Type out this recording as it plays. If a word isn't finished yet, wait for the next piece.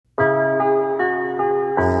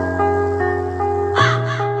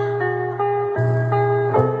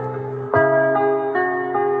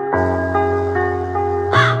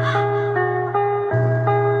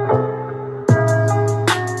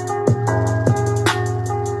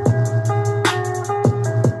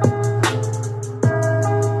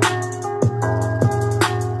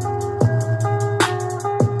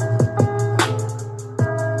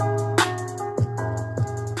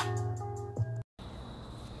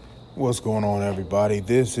What's going on, everybody?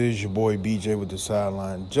 This is your boy BJ with the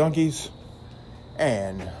Sideline Junkies,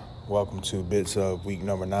 and welcome to Bits of Week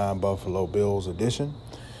Number 9 Buffalo Bills edition.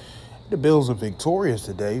 The Bills are victorious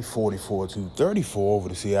today, 44-34 over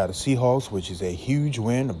the Seattle Seahawks, which is a huge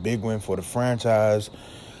win, a big win for the franchise,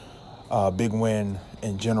 a big win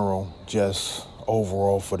in general, just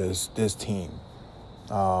overall for this team.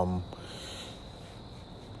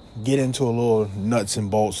 Get into a little nuts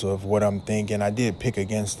and bolts of what I'm thinking. I did pick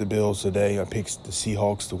against the Bills today. I picked the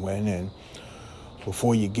Seahawks to win. And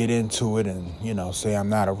before you get into it and, say I'm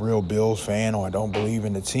not a real Bills fan or I don't believe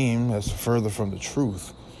in the team, that's further from the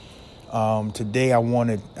truth. Today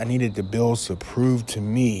I needed the Bills to prove to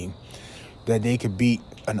me that they could beat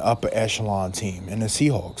an upper echelon team in the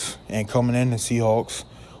Seahawks. And coming in, the Seahawks,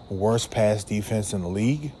 worst pass defense in the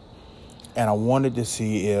league. And I wanted to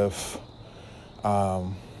see if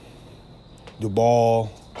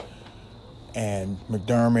Duvall and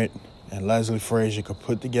McDermott and Leslie Frazier could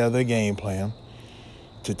put together a game plan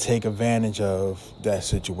to take advantage of that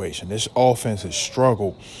situation. This offense has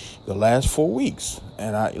struggled the last 4 weeks.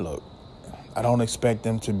 And I don't expect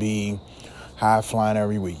them to be high flying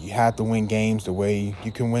every week. You have to win games the way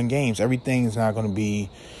you can win games. Everything is not going to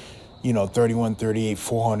be, 31, 38,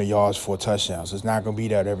 400 yards, 4 touchdowns. It's not going to be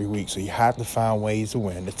that every week. So you have to find ways to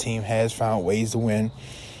win. The team has found ways to win.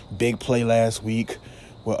 Big play last week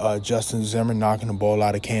with Justin Zimmer knocking the ball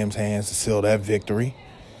out of Cam's hands to seal that victory.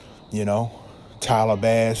 Tyler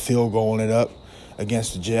Bass field goaling it up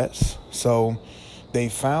against the Jets. So they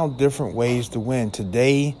found different ways to win.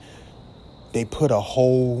 Today, they put a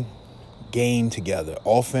whole game together,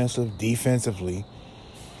 offensive, defensively.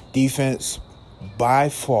 Defense, by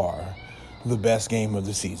far, the best game of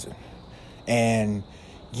the season. And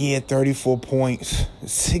 34 points,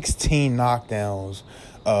 16 knockdowns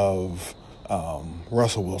of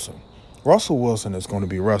Russell Wilson. Russell Wilson is going to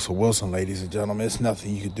be Russell Wilson, ladies and gentlemen. There's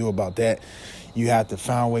nothing you can do about that. You have to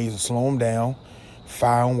find ways to slow him down,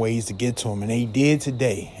 find ways to get to him. And they did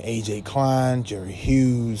today. A.J. Klein, Jerry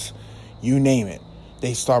Hughes, you name it.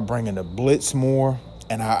 They start bringing the blitz more,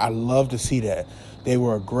 and I love to see that. They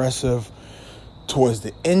were aggressive towards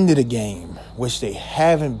the end of the game, which they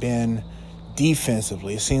haven't been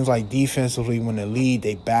defensively. It seems like defensively when they lead,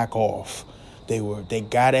 they back off. They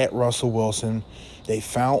got at Russell Wilson. They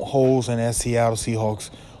found holes in that Seattle Seahawks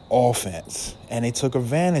offense, and they took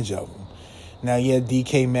advantage of them. Now,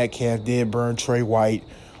 DK Metcalf did burn Trey White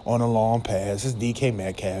on a long pass. It's DK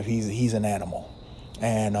Metcalf. He's an animal.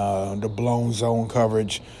 And the blown zone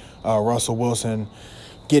coverage, Russell Wilson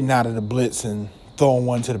getting out of the blitz and throwing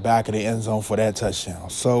one to the back of the end zone for that touchdown.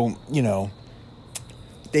 So,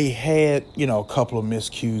 they had, a couple of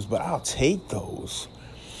miscues, but I'll take those.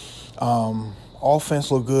 Offense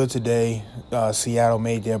looked good today. Seattle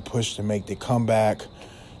made their push to make the comeback,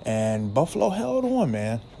 and Buffalo held on,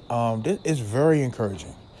 man. This is very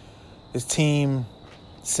encouraging. This team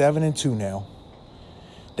 7-2 now.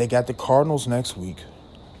 They got the Cardinals next week,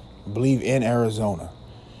 I believe, in Arizona.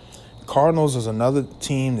 Cardinals is another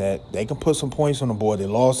team that they can put some points on the board. They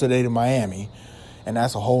lost today to Miami, and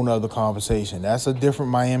that's a whole nother conversation. That's a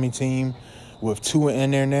different Miami team with Tua in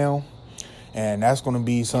there now. And that's going to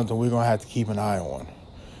be something we're going to have to keep an eye on.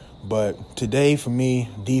 But today, for me,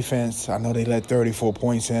 defense, I know they let 34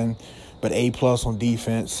 points in, but A+ on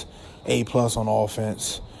defense, A+ on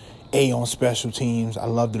offense, A on special teams. I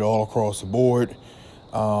loved it all across the board.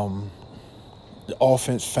 The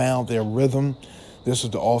offense found their rhythm. This is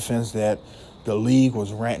the offense that the league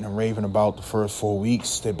was ranting and raving about the first 4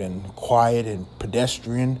 weeks. They've been quiet and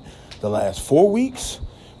pedestrian the last 4 weeks.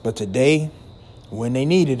 But today, when they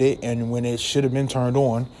needed it and when it should have been turned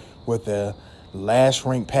on with the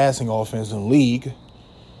last-ranked passing offense in the league,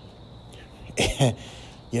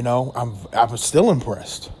 I'm still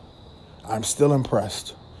impressed. I'm still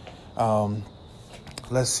impressed.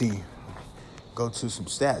 Let's see. Go to some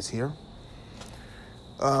stats here.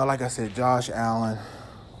 Like I said, Josh Allen,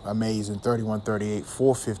 amazing, 31-38,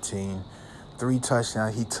 415, 3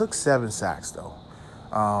 touchdowns. He took 7 sacks, though.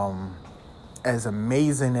 As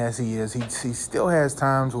amazing as he is, he still has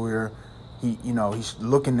times where he's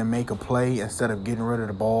looking to make a play instead of getting rid of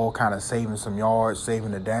the ball, kind of saving some yards,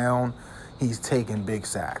 saving it down. He's taking big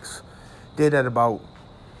sacks. Did that about,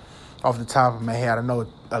 off the top of my head, I know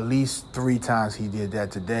at least 3 times he did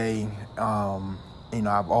that today.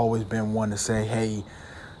 I've always been one to say, hey,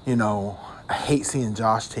 I hate seeing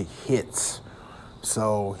Josh take hits.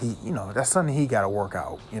 So that's something he got to work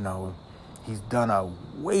out. He's done a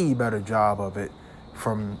way better job of it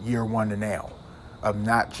from year 1 to now, of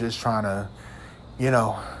not just trying to,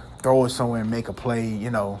 throw it somewhere and make a play.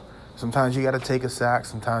 Sometimes you got to take a sack.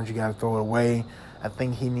 Sometimes you got to throw it away. I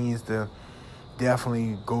think he needs to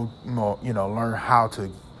definitely go, learn how to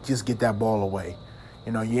just get that ball away.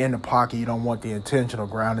 You're in the pocket, you don't want the intentional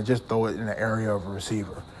ground, and just throw it in the area of a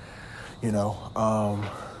receiver.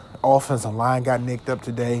 Offensive line got nicked up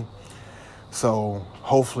today, so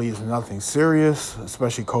hopefully it's nothing serious,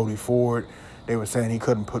 especially Cody Ford. They were saying he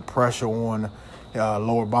couldn't put pressure on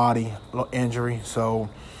lower body injury, so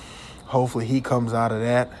hopefully he comes out of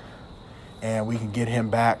that and we can get him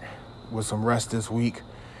back with some rest this week.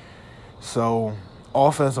 So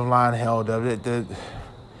offensive line held up.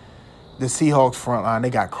 The Seahawks front line,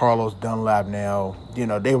 they got Carlos Dunlap now.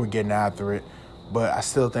 They were getting after it, but I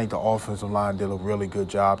still think the offensive line did a really good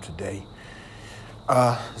job today.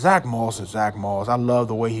 Zach Moss is Zach Moss. I love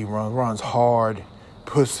the way he runs hard,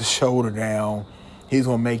 puts the shoulder down. He's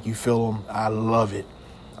going to make you feel him. I love it.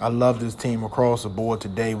 I love this team across the board.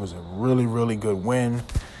 Today was a really, really good win.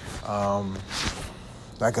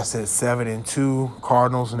 Like I said, 7-2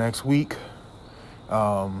 Cardinals next week.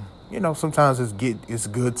 Sometimes it's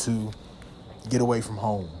good to get away from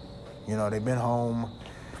home. They've been home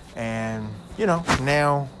and,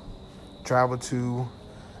 now travel to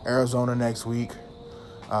Arizona next week.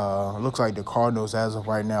 Looks like the Cardinals, as of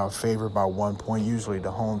right now, are favored by 1 point. Usually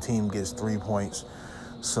the home team gets 3 points.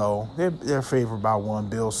 So they're favored by 1.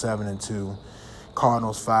 Bills 7-2.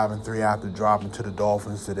 Cardinals 5-3 after dropping to the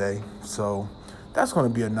Dolphins today. So that's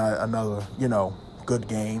going to be another good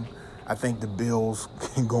game. I think the Bills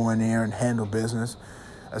can go in there and handle business,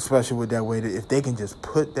 especially with that way that if they can just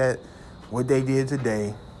put that, what they did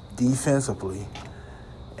today defensively,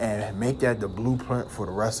 and make that the blueprint for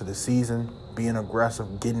the rest of the season, being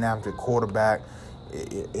aggressive, getting after the quarterback.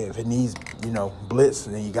 If it needs, blitz,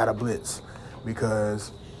 then you got to blitz.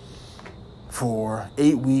 Because for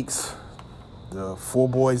 8 weeks, the 4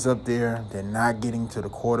 boys up there, they're not getting to the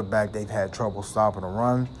quarterback. They've had trouble stopping the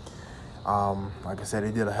run. Like I said,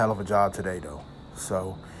 they did a hell of a job today, though.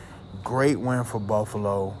 So, great win for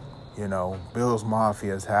Buffalo. Bills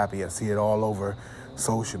Mafia is happy. I see it all over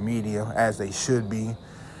social media, as they should be.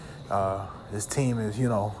 This team is,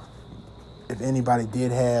 if anybody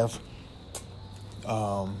did have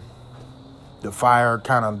the fire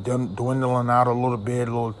kind of dwindling out a little bit,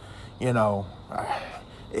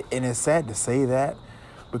 and it's sad to say that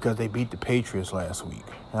because they beat the Patriots last week.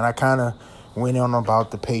 And I kind of went on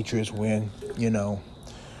about the Patriots win,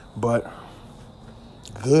 but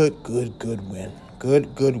good win.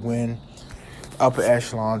 Good win. Upper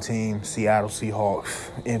echelon team, Seattle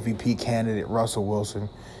Seahawks, MVP candidate Russell Wilson.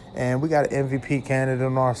 And we got an MVP candidate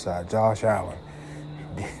on our side, Josh Allen.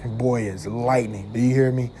 Boy is lightning. Do you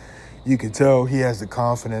hear me? You can tell he has the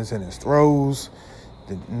confidence in his throws,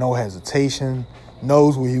 no hesitation,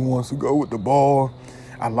 knows where he wants to go with the ball.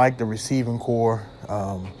 I like the receiving core.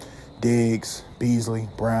 Diggs, Beasley,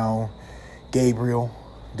 Brown, Gabriel,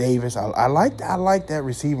 Davis. I like that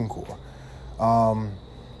receiving core.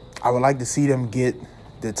 I would like to see them get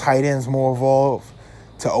the tight ends more involved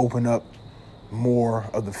to open up more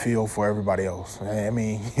of the field for everybody else. I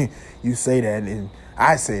mean, you say that, and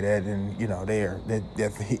I say that, and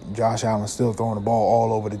Josh Allen's still throwing the ball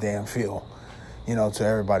all over the damn field, to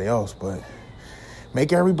everybody else. But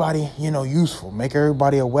make everybody, useful. Make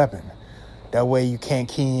everybody a weapon. That way you can't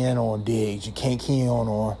key in on Diggs. You can't key in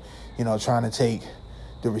on, trying to take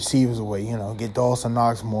the receivers away. Get Dawson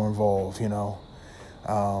Knox more involved.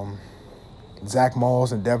 Zach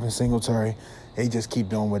Moss and Devin Singletary, they just keep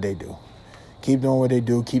doing what they do. Keep doing what they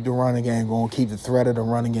do. Keep the running game going. Keep the threat of the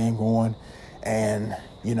running game going. And,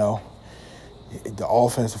 the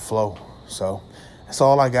offensive flow. So that's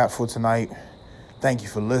all I got for tonight. Thank you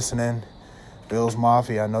for listening. Bills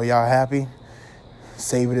Mafia, I know y'all happy.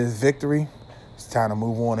 Savor this victory. It's time to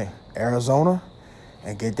move on to Arizona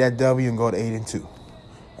and get that W and go to 8-2.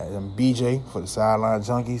 I'm BJ for the Sideline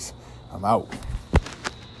Junkies. I'm out.